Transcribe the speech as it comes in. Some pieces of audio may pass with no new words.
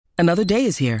Another day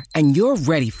is here, and you're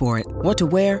ready for it. What to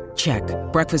wear? Check.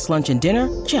 Breakfast, lunch, and dinner?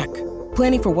 Check.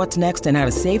 Planning for what's next and how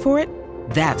to save for it?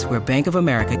 That's where Bank of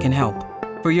America can help.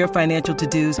 For your financial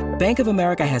to-dos, Bank of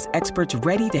America has experts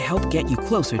ready to help get you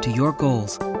closer to your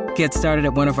goals. Get started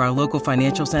at one of our local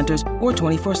financial centers or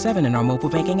 24/7 in our mobile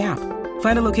banking app.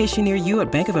 Find a location near you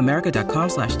at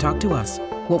bankofamerica.com/talktous.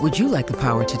 What would you like the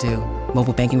power to do?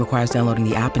 Mobile banking requires downloading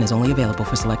the app and is only available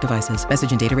for select devices.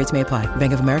 Message and data rates may apply.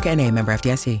 Bank of America N.A., member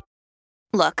FDIC.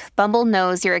 Look, Bumble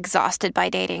knows you're exhausted by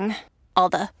dating. All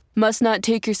the must not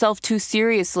take yourself too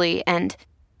seriously and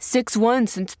 6'1"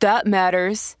 since that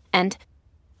matters. And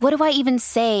what do I even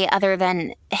say other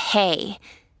than hey?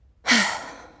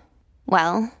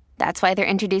 Well, that's why they're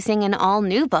introducing an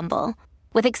all-new Bumble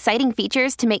with exciting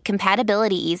features to make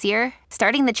compatibility easier,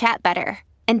 starting the chat better,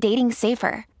 and dating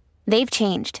safer. They've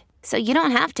changed, so you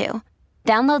don't have to.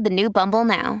 Download the new Bumble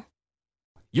now.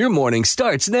 Your morning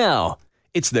starts now.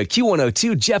 It's the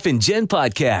Q102 Jeff and Jen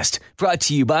podcast brought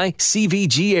to you by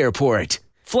CVG Airport.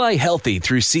 Fly healthy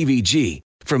through CVG.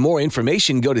 For more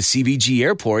information, go to CVG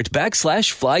Airport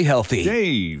 /fly healthy.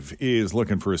 Dave is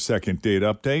looking for a second date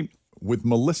update with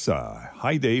Melissa.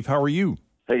 Hi, Dave. How are you?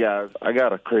 Hey, guys. I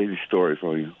got a crazy story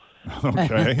for you.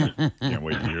 Okay. Can't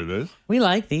wait to hear this. We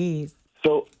like these.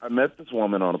 So I met this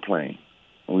woman on a plane.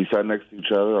 And we sat next to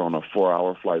each other on a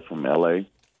 4-hour flight from L.A.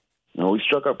 We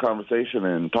struck up conversation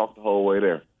and talked the whole way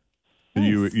there.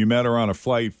 Nice. You met her on a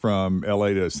flight from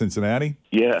L.A. to Cincinnati?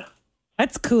 Yeah.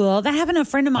 That's cool. That happened to a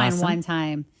friend of mine Awesome. one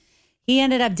time. He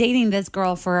ended up dating this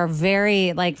girl for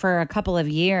for a couple of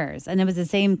years, and it was the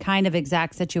same kind of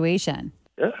exact situation.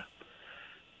 Yeah.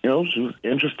 She was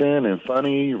interesting and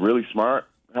funny, really smart,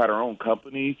 had her own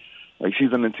company. Like,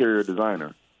 she's an interior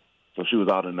designer. So she was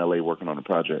out in L.A. working on a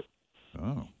project.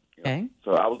 Oh. Okay.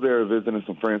 So I was there visiting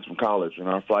some friends from college, and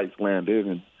our flights landed,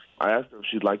 and I asked her if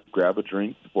she'd like to grab a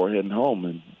drink before heading home,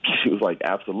 and she was like,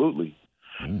 absolutely.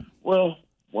 Well,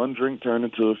 one drink turned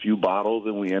into a few bottles,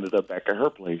 and we ended up back at her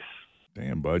place.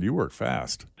 Damn, bud, you work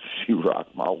fast. She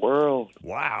rocked my world.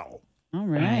 Wow. All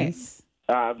right. Nice.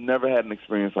 I've never had an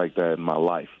experience like that in my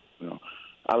life.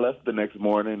 I left the next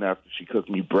morning after she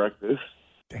cooked me breakfast.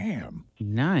 Damn.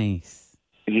 Nice.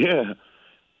 Yeah.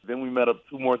 Then we met up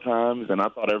 2 more times, and I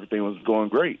thought everything was going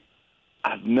great.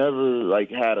 I've never,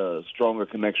 had a stronger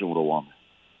connection with a woman.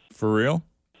 For real?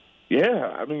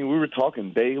 Yeah. We were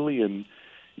talking daily, and,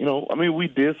 we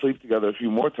did sleep together a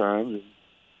few more times, and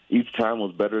each time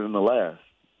was better than the last.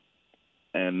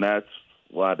 And that's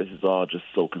why this is all just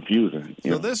so confusing.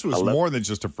 So this was more than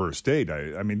just a first date.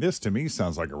 This to me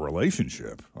sounds like a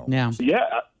relationship. Oh. Yeah.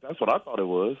 Yeah, that's what I thought it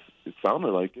was. It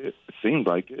sounded like it. It seemed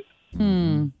like it.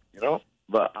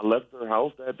 But I left her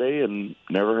house that day and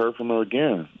never heard from her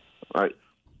again. I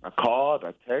called,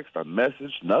 I texted, I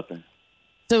messaged, nothing.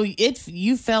 So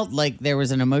you felt like there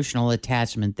was an emotional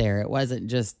attachment there. It wasn't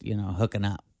just, hooking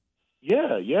up.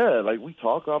 Yeah. We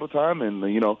talk all the time, and,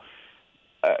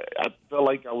 I felt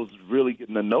like I was really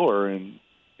getting to know her, and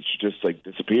she just,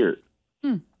 disappeared.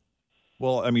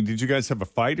 Well, did you guys have a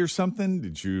fight or something?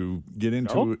 Did you get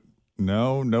into it?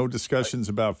 No discussions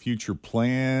about future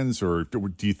plans, or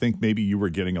do you think maybe you were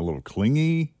getting a little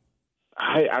clingy?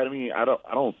 I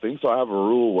don't think so. I have a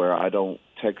rule where I don't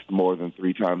text more than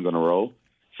 3 times in a row,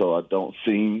 so I don't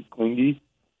seem clingy.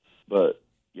 But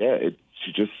yeah,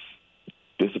 she just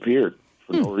disappeared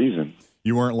for no reason.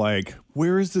 You weren't like,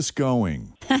 where is this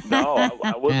going? No, I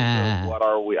wasn't. What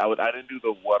are we? I didn't do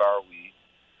the what are we.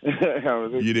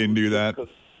 You didn't do that?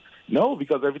 No,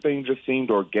 because everything just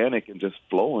seemed organic and just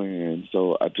flowing, and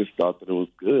so I just thought that it was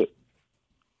good.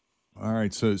 All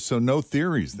right, so no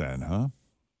theories then, huh?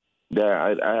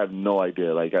 Yeah, I have no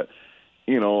idea.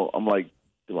 I'm like,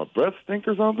 did my breath stink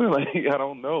or something? I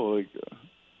don't know.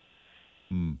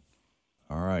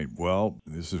 All right, well,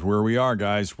 this is where we are,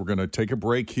 guys. We're going to take a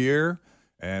break here,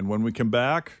 and when we come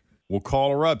back, we'll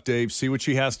call her up, Dave, see what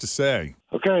she has to say.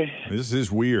 Okay. This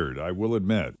is weird, I will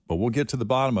admit, but we'll get to the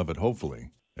bottom of it,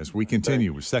 hopefully, as we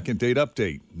continue with Second Date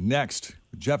Update. Next,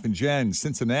 Jeff and Jen,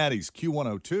 Cincinnati's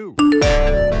Q102.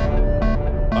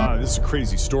 This is a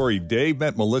crazy story. Dave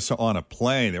met Melissa on a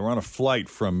plane. They were on a flight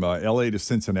from L.A. to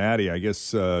Cincinnati. I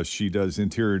guess she does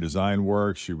interior design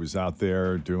work. She was out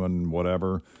there doing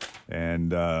whatever,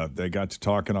 and they got to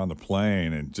talking on the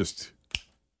plane and just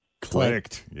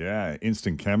clicked. Yeah,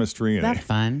 instant chemistry. And That's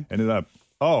fun. Ended up,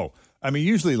 I mean,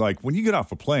 usually, like, when you get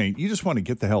off a plane, you just want to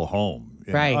get the hell home.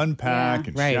 And Right. unpack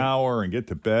and shower and get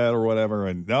to bed or whatever.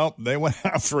 And nope, they went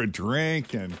out for a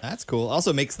drink. And That's cool.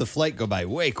 Also makes the flight go by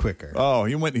way quicker. oh,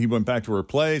 he went back to her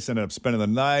place, ended up spending the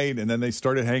night, and then they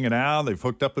started hanging out. They've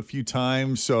hooked up a few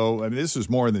times. So, I mean, this was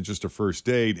more than just a first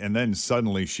date. And then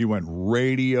suddenly she went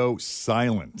radio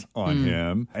silent on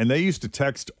him. And they used to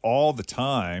text all the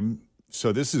time.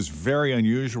 So this is very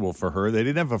unusual for her. They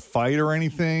didn't have a fight or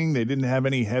anything. They didn't have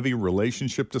any heavy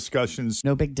relationship discussions.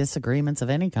 No big disagreements of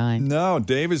any kind. No,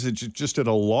 Dave is just at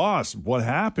a loss. What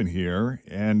happened here?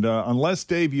 And unless,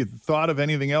 Dave, you thought of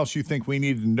anything else you think we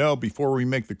need to know before we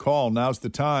make the call, now's the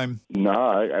time. No,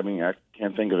 I mean, I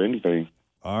can't think of anything.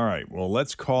 All right. Well,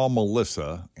 let's call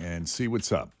Melissa and see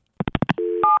what's up.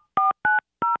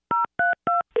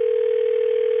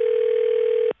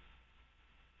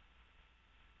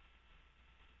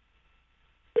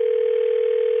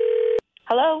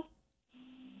 Hello?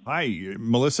 Hi,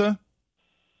 Melissa?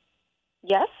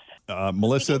 Yes?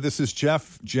 Melissa, this is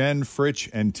Jeff, Jen, Fritch,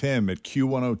 and Tim at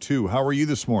Q102. How are you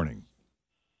this morning?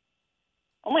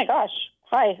 Oh, my gosh.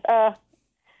 Hi.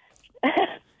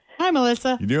 Hi,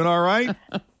 Melissa. You doing all right?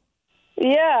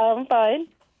 Yeah, I'm fine.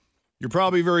 You're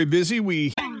probably very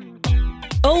busy.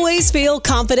 Always feel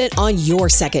confident on your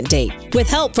second date. With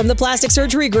help from the Plastic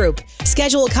Surgery Group.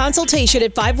 Schedule a consultation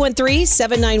at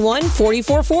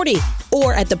 513-791-4440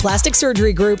 or at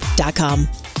theplasticsurgerygroup.com.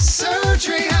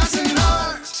 Surgery has an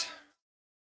art.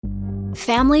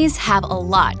 Families have a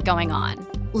lot going on.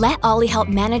 Let Ollie help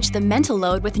manage the mental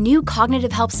load with new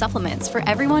cognitive help supplements for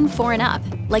everyone 4 and up,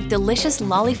 like delicious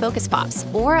Lolly Focus Pops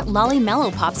or Lolly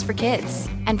Mellow Pops for kids.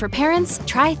 And for parents,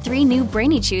 try 3 new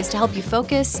Brainy Chews to help you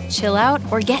focus, chill out,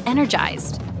 or get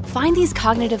energized. Find these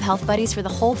cognitive health buddies for the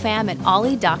whole fam at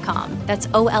ollie.com. That's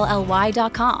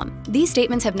OLLY.com. These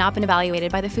statements have not been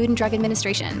evaluated by the Food and Drug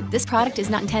Administration. This product is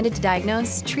not intended to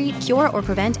diagnose, treat, cure, or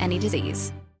prevent any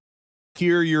disease.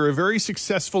 Here, you're a very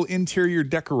successful interior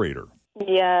decorator.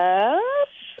 Yes?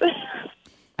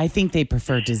 I think they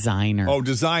prefer designer. Oh,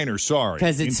 designer, sorry.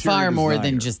 Because it's Interior far more designer.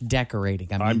 than just decorating.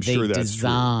 I mean, I'm they sure that's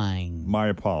design. true. My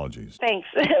apologies. Thanks.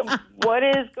 What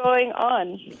is going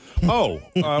on?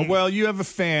 Well, you have a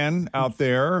fan out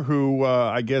there who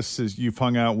I guess you've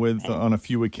hung out with on a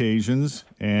few occasions.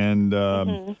 And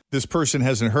this person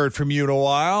hasn't heard from you in a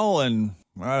while. And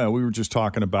I don't know, we were just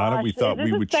talking about it. We thought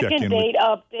we would check in. Second date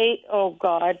update? Oh,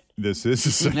 God. This is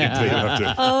a second date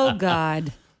update. Oh,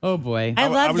 God. Oh, boy. I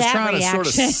love was that trying reaction.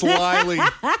 to sort of slyly.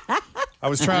 I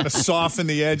was trying to soften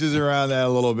the edges around that a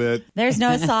little bit. There's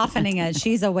no softening it.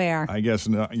 She's aware. I guess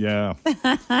not. Yeah.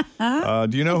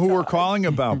 Do you know who we're calling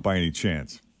about by any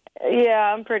chance?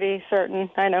 Yeah, I'm pretty certain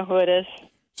I know who it is.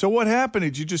 So what happened?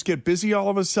 Did you just get busy all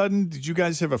of a sudden? Did you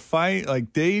guys have a fight?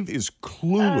 Like, Dave is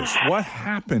clueless. What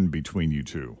happened between you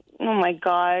two? Oh, my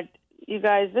God. You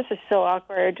guys, this is so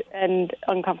awkward and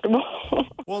uncomfortable.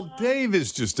 Well, Dave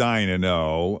is just dying to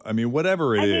know. I mean,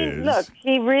 whatever it is. Look,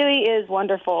 he really is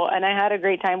wonderful, and I had a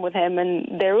great time with him.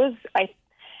 And there was,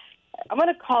 I'm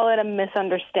going to call it a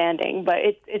misunderstanding, but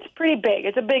it's pretty big.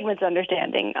 It's a big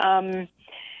misunderstanding.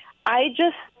 I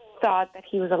just thought that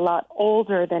he was a lot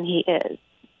older than he is.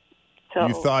 So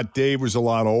You thought Dave was a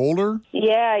lot older?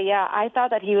 Yeah. I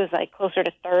thought that he was like closer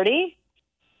to 30.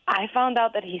 I found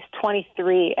out that he's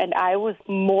 23, and I was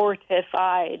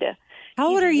mortified. How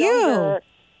old are you?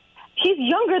 He's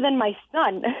younger than my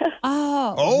son.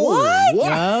 Oh,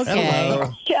 what? Okay.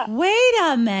 Yeah. Wait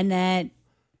a minute.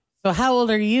 So how old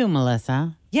are you,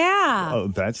 Melissa? Yeah. Oh,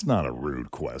 that's not a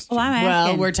rude question. Well, I'm Well,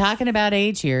 asking. we're talking about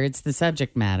age here. It's the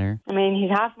subject matter. I mean,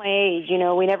 he's half my age. You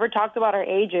know, we never talked about our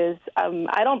ages.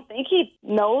 I don't think he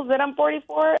knows that I'm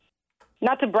 44.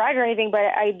 Not to brag or anything, but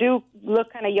I do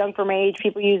look kind of young for my age.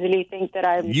 People usually think that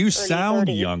I'm You early sound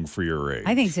 30s. young for your age.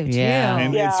 I think so, too. Yeah.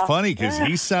 And Yeah. it's funny because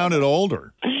he sounded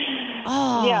older.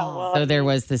 Oh. Yeah, well, So there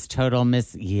was this total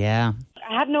yeah.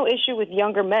 I have no issue with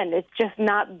younger men. It's just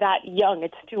not that young.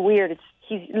 It's too weird.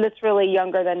 He's literally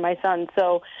younger than my son.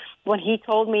 So when he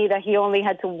told me that he only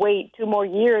had to wait 2 more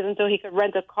years until he could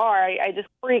rent a car, I just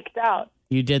freaked out.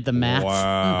 You did the math.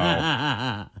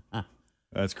 Wow.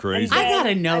 That's crazy. I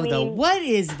gotta know though, mean- what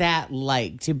is that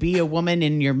like to be a woman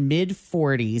in your mid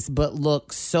 40s but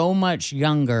look so much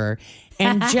younger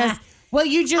and just well,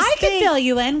 you just I think, can fill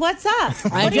you in. What's up?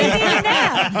 What do you need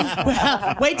now?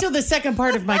 well, wait till the second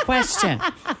part of my question,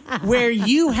 where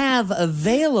you have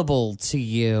available to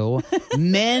you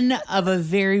men of a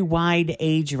very wide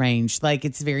age range. Like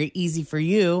it's very easy for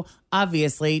you,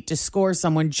 obviously, to score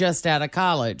someone just out of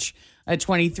college. A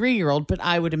 23-year-old, but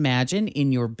I would imagine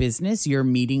in your business, you're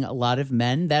meeting a lot of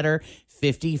men that are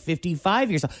 50, 55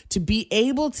 years old. To be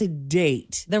able to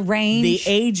date the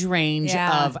age range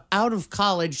of out of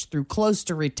college through close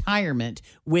to retirement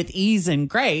with ease and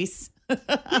grace.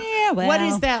 Yeah, well. What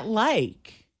is that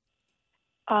like?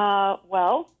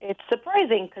 Well, it's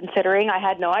surprising considering I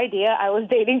had no idea I was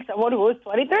dating someone who was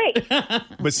 23.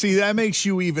 But see, that makes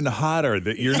you even hotter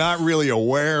that you're not really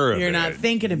aware of it. You're not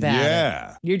thinking about it.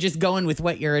 Yeah. You're just going with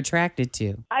what you're attracted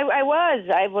to. I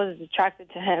was attracted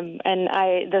to him, and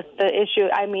the issue,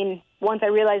 I mean, once I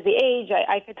realized the age,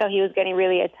 I could tell he was getting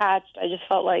really attached. I just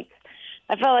felt like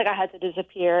I had to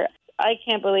disappear. I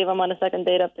can't believe I'm on a second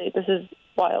date update. This is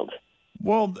wild.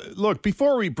 Well, look,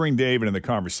 before we bring David in the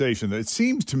conversation, it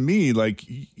seems to me like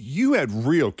you had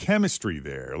real chemistry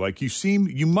there. Like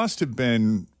you must have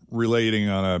been relating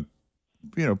on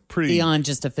a, pretty... Beyond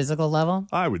just a physical level?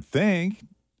 I would think.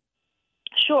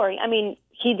 Sure. I mean,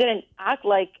 he didn't act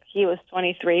like he was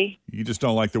 23. You just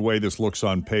don't like the way this looks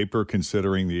on paper,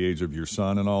 considering the age of your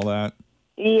son and all that?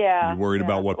 Yeah. You're worried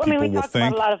about what people we will talked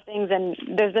think? about a lot of things, and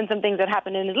there's been some things that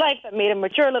happened in his life that made him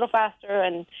mature a little faster,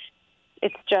 and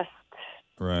it's just...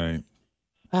 Right.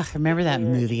 Ugh, remember that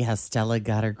movie, How Stella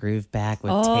Got Her Groove Back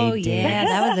with Tay Oh, Diggs? yeah.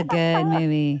 That was a good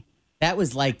movie. That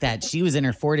was like that. She was in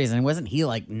her 40s, and wasn't he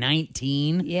like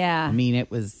 19? Yeah. I mean,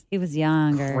 he was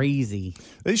younger. Crazy.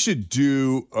 They should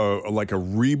do like a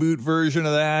reboot version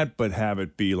of that, but have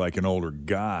it be like an older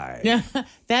guy. Yeah,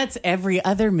 that's every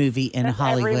other movie in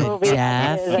Hollywood, every movie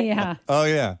Jeff. Yeah. Oh,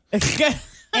 yeah.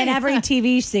 And every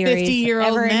TV series.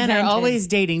 50-year-old ever men invented. are always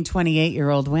dating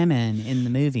 28-year-old women in the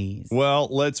movies. Well,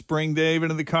 let's bring Dave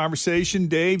into the conversation.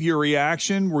 Dave, your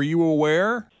reaction, were you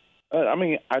aware? I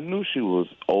mean, I knew she was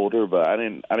older, but I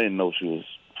didn't know she was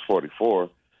 44.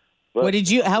 But,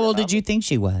 How old did you think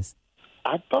she was?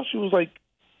 I thought she was like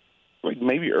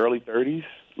maybe early 30s,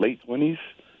 late 20s.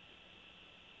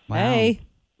 Wow. Hey.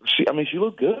 She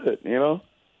looked good,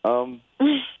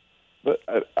 But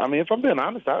I mean, if I'm being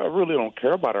honest, I really don't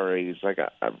care about her age. Like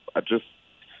I've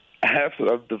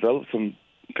developed some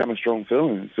kind of strong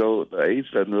feelings, so the age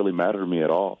doesn't really matter to me at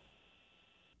all.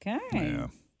 Okay. Yeah.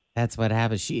 That's what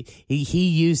happened. He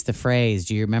used the phrase.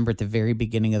 Do you remember at the very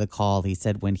beginning of the call? He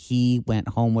said when he went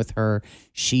home with her,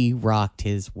 she rocked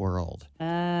his world.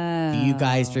 Oh. Do you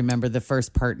guys remember the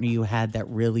first partner you had that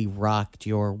really rocked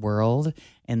your world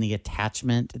and the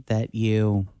attachment that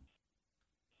you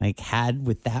had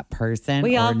with that person?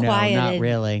 We all no, quieted. Not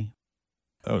really.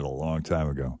 That was a long time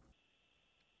ago.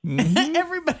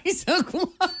 Everybody's so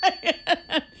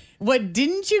quiet. What,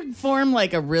 didn't you form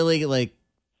like a really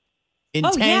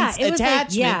intense it was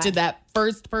attachment to that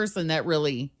first person that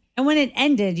really... And when it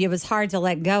ended, it was hard to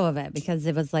let go of it because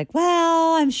it was like,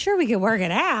 well, I'm sure we could work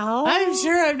it out. I'm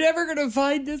sure I'm never going to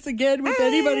find this again with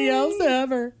anybody else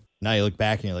ever. Now you look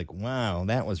back and you're like, wow,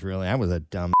 I was a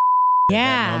dumb Yeah. at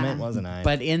that moment, wasn't I?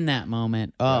 But in that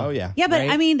moment, yeah. Yeah, but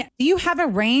right? I mean, do you have a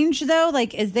range though?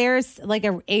 Like, is there like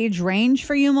an age range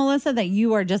for you, Melissa, that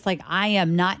you are just like, I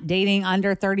am not dating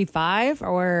under 35,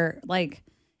 or like,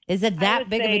 is it that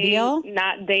big of a deal?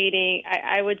 Not dating.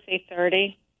 I would say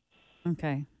 30.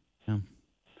 Okay.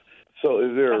 So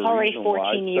is there I'm a already reason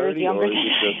 14 why years 30, younger or is than it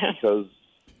I am? just because?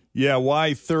 Yeah,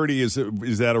 why 30? Is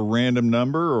that a random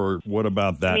number, or what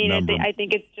about that number? I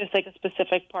think it's just like a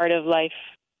specific part of life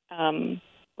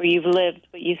where you've lived,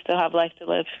 but you still have life to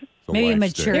live. Maybe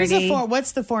maturity.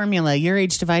 What's the formula? Your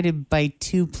age divided by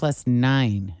 2 plus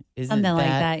 9. Isn't Something like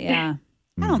that, yeah.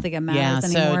 I don't think it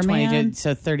matters yeah, anymore, so man.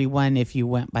 So 31 if you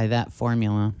went by that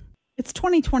formula. It's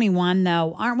 2021,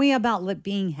 though. Aren't we about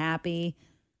being happy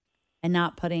and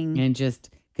not putting... And just,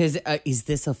 because is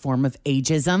this a form of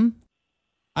ageism?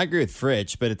 I agree with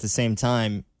Fritch, but at the same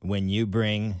time, when you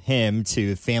bring him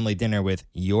to family dinner with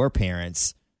your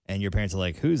parents, and your parents are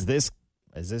like, who's this?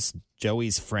 Is this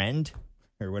Joey's friend?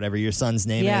 Or whatever your son's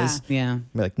name is? Yeah.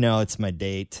 Be like, no, it's my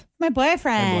date. My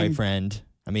boyfriend. My boyfriend.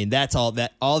 I mean, that's all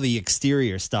the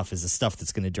exterior stuff is the stuff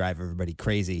that's going to drive everybody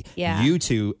crazy. Yeah. You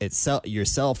two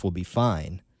yourself will be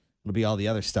fine. It'll be all the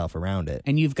other stuff around it.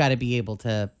 And you've got to be able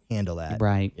to handle that.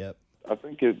 Right. Yep. I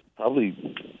think it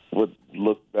probably would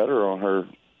look better on her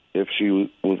if she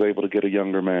was able to get a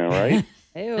younger man, right?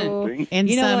 Ew. In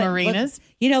You know some what- arenas.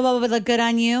 You know what would look good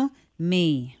on you?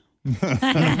 Me.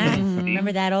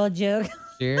 Remember that old joke?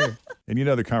 Sure. And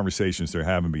the conversations they're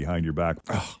having behind your back.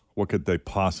 Oh, what could they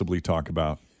possibly talk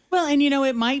about? Well, and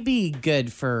it might be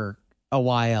good for a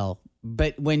while,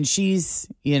 but when she's,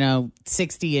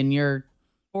 60 and you're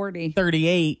 40,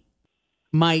 38,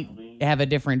 might have a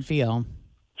different feel.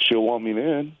 She'll want me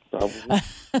then, probably.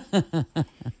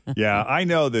 Yeah, I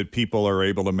know that people are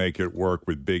able to make it work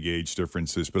with big age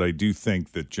differences, but I do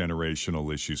think that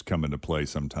generational issues come into play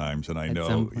sometimes. And I At know,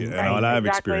 some point. and I've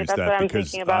experienced That's what that I'm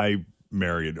because thinking about. I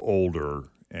married older.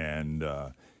 And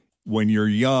when you're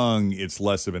young, it's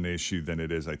less of an issue than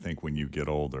it is, I think, when you get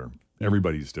older.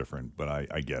 Everybody's different, but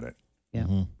I get it. Yeah.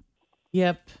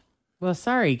 Yep. Well,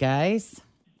 sorry, guys.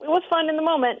 It was fun in the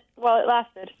moment while it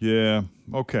lasted. Yeah.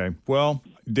 Okay. Well,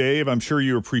 Dave, I'm sure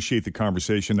you appreciate the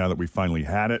conversation now that we finally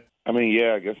had it. I mean,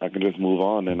 yeah, I guess I can just move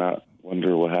on and not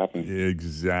wonder what happened.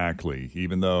 Exactly.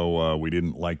 Even though we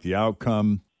didn't like the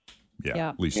outcome,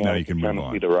 at least now you can move kind of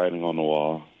on. see the writing on the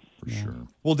wall. For sure.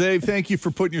 Well, Dave, thank you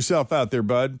for putting yourself out there,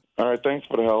 bud. All right, thanks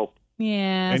for the help.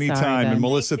 Yeah. Anytime. sorry, And bud.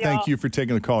 Melissa, thank you for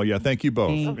taking the call. Yeah, thank you both.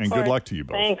 Thanks. And good luck to you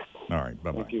both. Thanks. All right.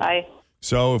 Bye-bye. Bye.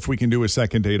 So if we can do a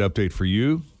second date update for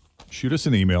you, shoot us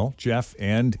an email, Jeff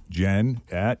and Jen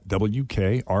at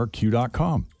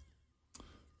WKRQ.com.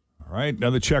 All right,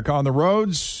 another check on the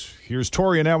roads. Here's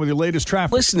Tori now with your latest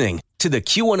traffic. Listening to the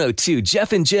Q102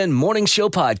 Jeff and Jen Morning Show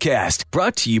podcast,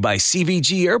 brought to you by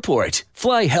CVG Airport.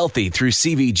 Fly healthy through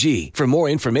CVG. For more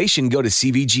information, go to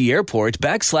CVG Airport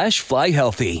 /fly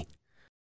healthy.